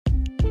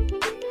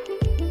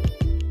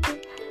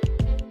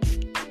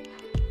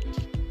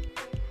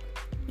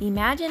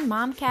Imagine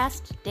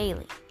Momcast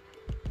Daily.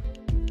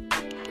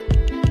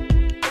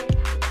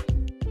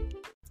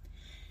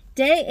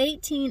 Day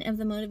 18 of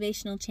the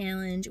Motivational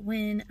Challenge.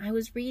 When I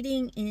was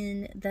reading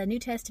in the New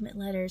Testament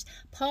letters,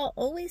 Paul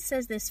always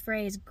says this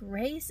phrase,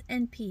 grace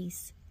and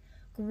peace.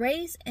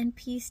 Grace and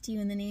peace to you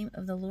in the name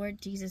of the Lord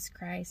Jesus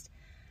Christ.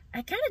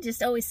 I kind of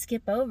just always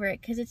skip over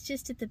it because it's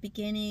just at the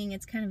beginning.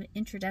 It's kind of an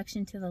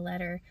introduction to the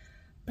letter.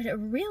 But it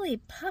really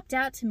popped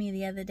out to me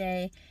the other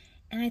day.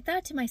 And I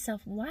thought to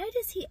myself, why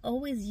does he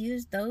always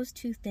use those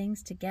two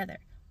things together?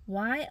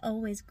 Why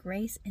always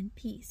grace and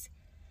peace?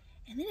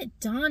 And then it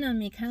dawned on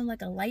me kind of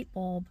like a light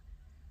bulb.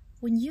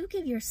 When you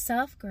give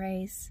yourself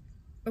grace,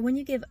 or when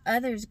you give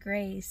others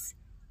grace,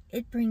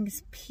 it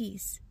brings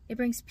peace. It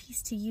brings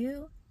peace to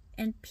you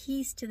and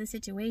peace to the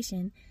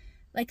situation.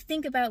 Like,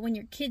 think about when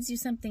your kids do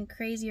something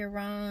crazy or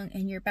wrong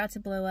and you're about to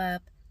blow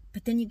up,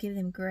 but then you give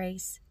them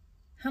grace.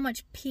 How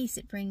much peace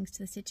it brings to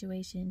the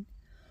situation.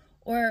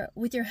 Or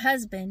with your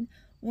husband,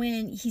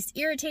 when he's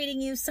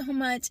irritating you so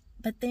much,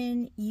 but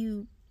then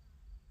you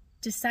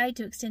decide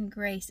to extend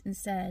grace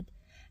instead.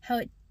 How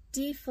it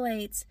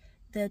deflates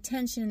the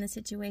tension in the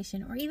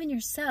situation. Or even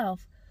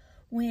yourself,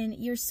 when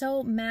you're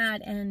so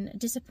mad and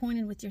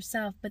disappointed with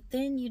yourself, but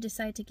then you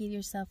decide to give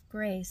yourself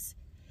grace.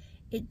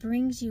 It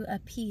brings you a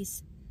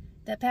peace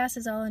that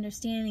passes all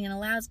understanding and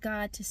allows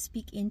God to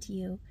speak into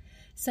you.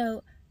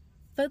 So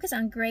focus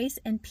on grace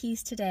and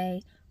peace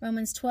today.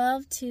 Romans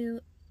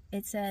 12:2,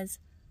 it says,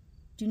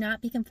 do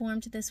not be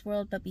conformed to this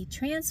world, but be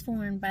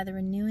transformed by the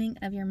renewing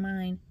of your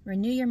mind.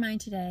 Renew your mind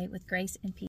today with grace and peace.